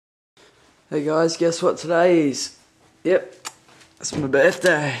Hey guys, guess what today is? Yep, it's my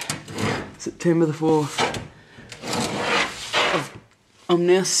birthday, September the 4th. I'm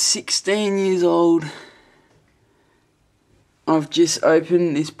now 16 years old. I've just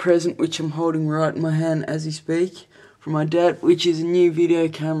opened this present which I'm holding right in my hand as we speak from my dad, which is a new video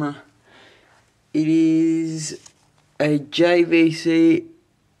camera. It is a JVC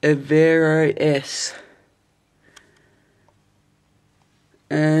Avero S.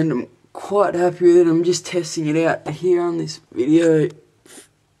 And I'm quite happy with it. I'm just testing it out here on this video.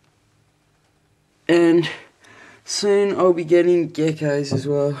 And soon I'll be getting geckos as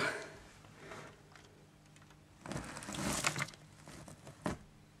well.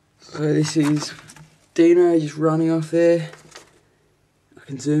 So this is Dino just running off there. I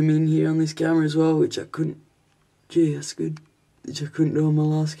can zoom in here on this camera as well, which I couldn't. Gee, that's good. Which I couldn't do on my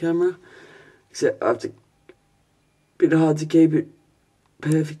last camera. Except I have to. Bit hard to keep it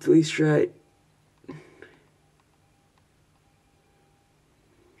perfectly straight.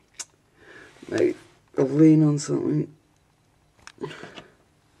 Maybe I'll lean on something.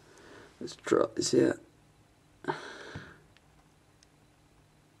 Let's try this out.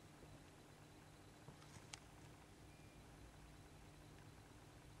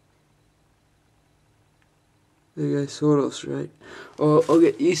 There you go, sort of straight. Or I'll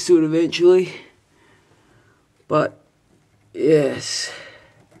get used to it eventually. But yes,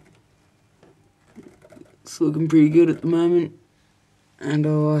 it's looking pretty good at the moment, and I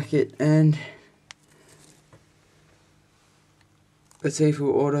like it. And let's see if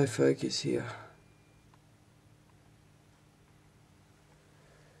we'll autofocus here.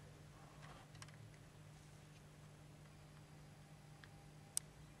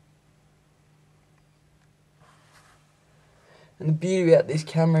 And the beauty about this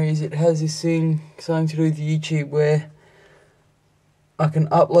camera is it has this thing, something to do with YouTube, where I can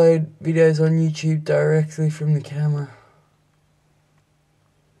upload videos on YouTube directly from the camera,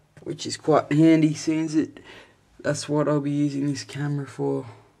 which is quite handy since that's what I'll be using this camera for.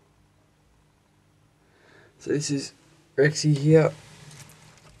 So this is Rexy here,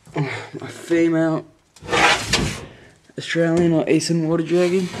 my female Australian or Eastern water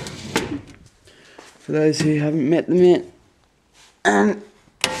dragon, for those who haven't met them yet. And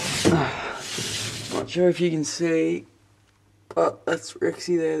not sure if you can see, but that's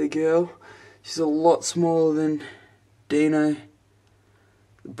Rexy there, the girl. She's a lot smaller than Dino,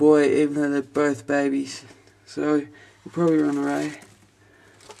 the boy, even though they're both babies. So he'll probably run away.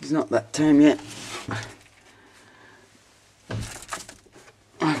 He's not that tame yet.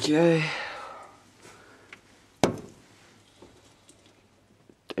 Okay.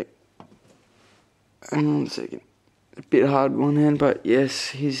 Hang on a second. A bit hard one hand, but yes,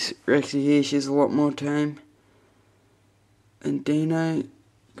 here's Rexy here. She's a lot more tame. And Dino,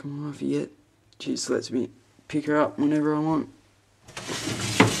 come on off yet. She just lets me pick her up whenever I want.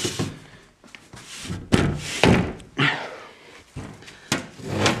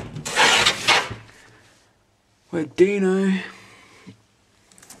 Where Dino,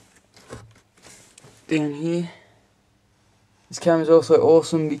 down here. This camera's also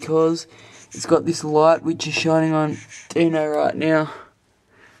awesome because it's got this light which is shining on Dino right now,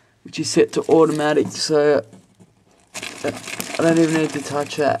 which is set to automatic, so I don't even need to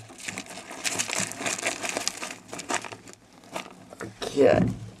touch that.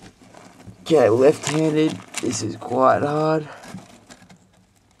 Okay, left-handed, this is quite hard.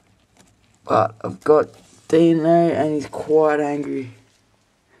 But I've got Dino and he's quite angry.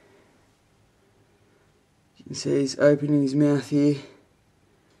 You can see he's opening his mouth here.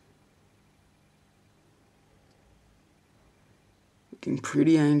 Looking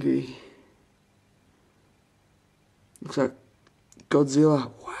pretty angry. Looks like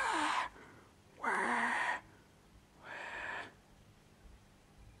Godzilla.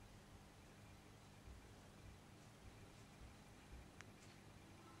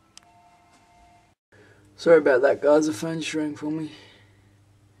 Sorry about that, guys. The phone just rang for me.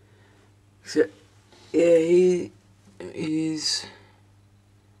 Except, yeah, he is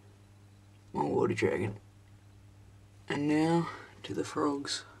my water dragon. And now to the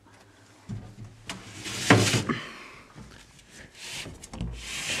frogs.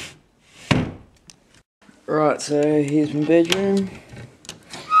 Right, so here's my bedroom.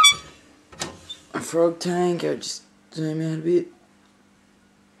 A frog tank. I'll just zoom out a bit.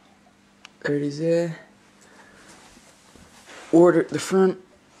 There it is there. Water at the front.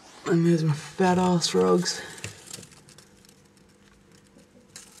 And there's my fat ass frogs.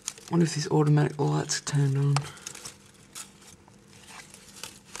 Wonder if this automatic light's turned on.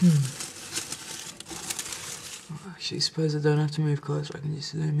 Actually, suppose I don't have to move closer, I can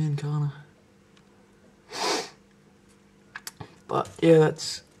just zoom in, can't I? But yeah,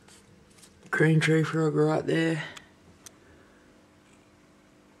 that's green tree frog right there.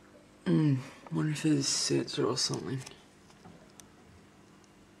 Wonder if there's a sensor or something.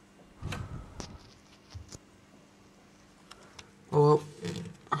 Oh,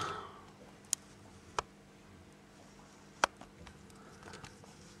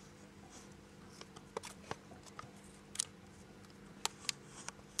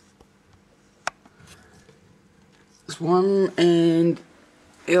 there's one, and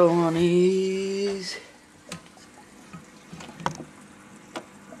the other one is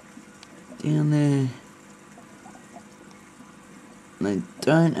down there. They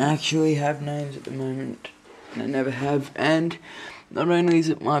don't actually have names at the moment. They never have, and not only is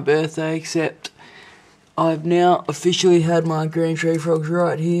it my birthday, except I've now officially had my green tree frogs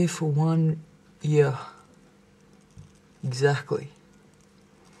right here for 1 year. Exactly.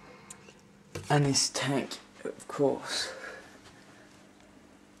 And this tank, of course.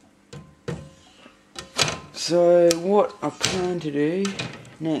 So what I plan to do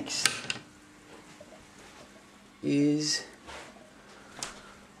next is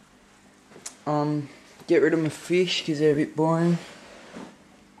get rid of my fish because they're a bit boring.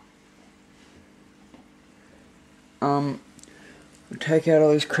 Take out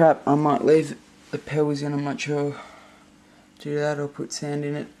all this crap. I might leave the pebbles in, I'm not sure. Do that or put sand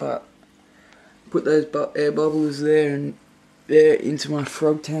in it, but put those air bubbles there and there into my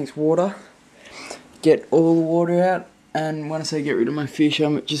frog tank's water. Get all the water out, and when I say get rid of my fish,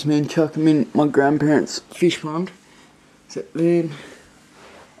 I just mean chuck them in my grandparents' fish pond. So then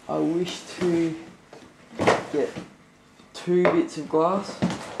I wish to get 2 bits of glass.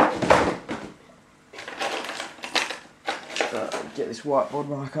 Get this whiteboard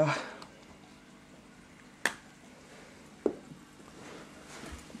marker.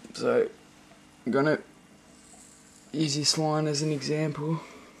 So I'm gonna use this line as an example.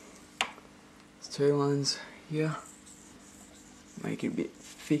 It's 2 lines here. Make it a bit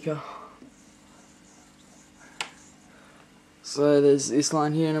thicker. So there's this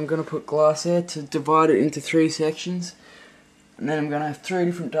line here, and I'm gonna put glass there to divide it into 3 sections. And then I'm gonna have 3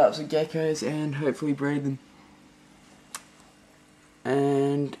 different types of geckos and hopefully breed them.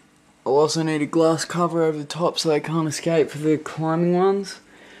 And I'll also need a glass cover over the top so they can't escape for the climbing ones,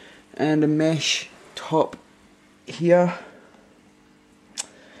 and a mesh top here,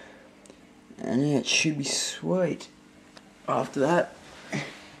 and yeah, it should be sweet. After that,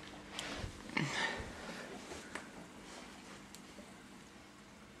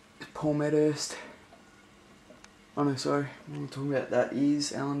 Paul Medhurst. Oh no, sorry, what I'm talking about, that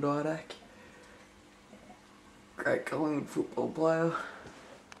is Alan Didak. Great Collingwood football player.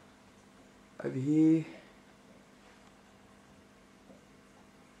 Over here,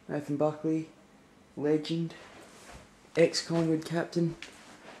 Nathan Buckley, legend, ex-Collingwood captain.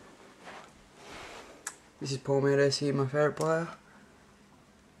 This is Paul Medhurst here, my favourite player.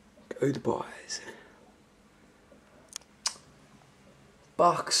 Go the Pies.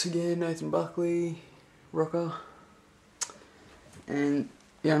 Bucks again, Nathan Buckley, rocker. And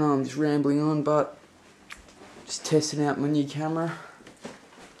yeah, I know I'm just rambling on, but just testing out my new camera.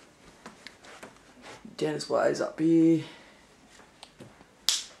 Dennis Wise up here.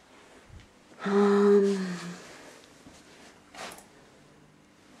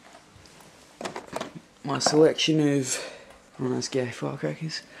 My selection of nice gay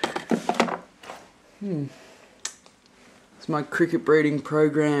firecrackers. It's my cricket breeding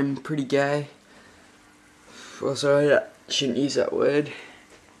program, pretty gay. Oh, sorry, I shouldn't use that word.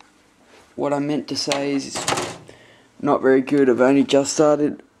 What I meant to say is it's not very good. I've only just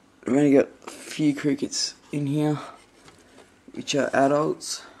started. I've only got a few crickets in here, which are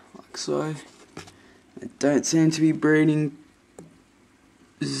adults, like so. They don't seem to be breeding.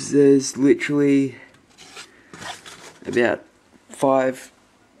 There's literally about 5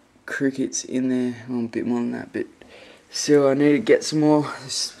 crickets in there, well, a bit more than that, but still I need to get some more.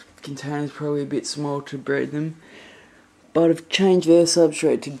 This container's probably a bit small to breed them, but I've changed their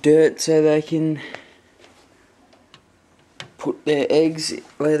substrate to dirt so they can put their eggs,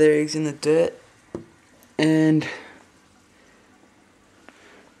 lay their eggs in the dirt, and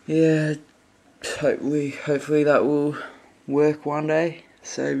yeah, hopefully that will work one day,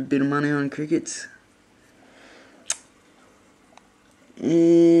 save a bit of money on crickets.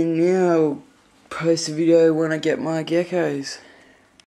 And yeah, I'll post a video when I get my geckos.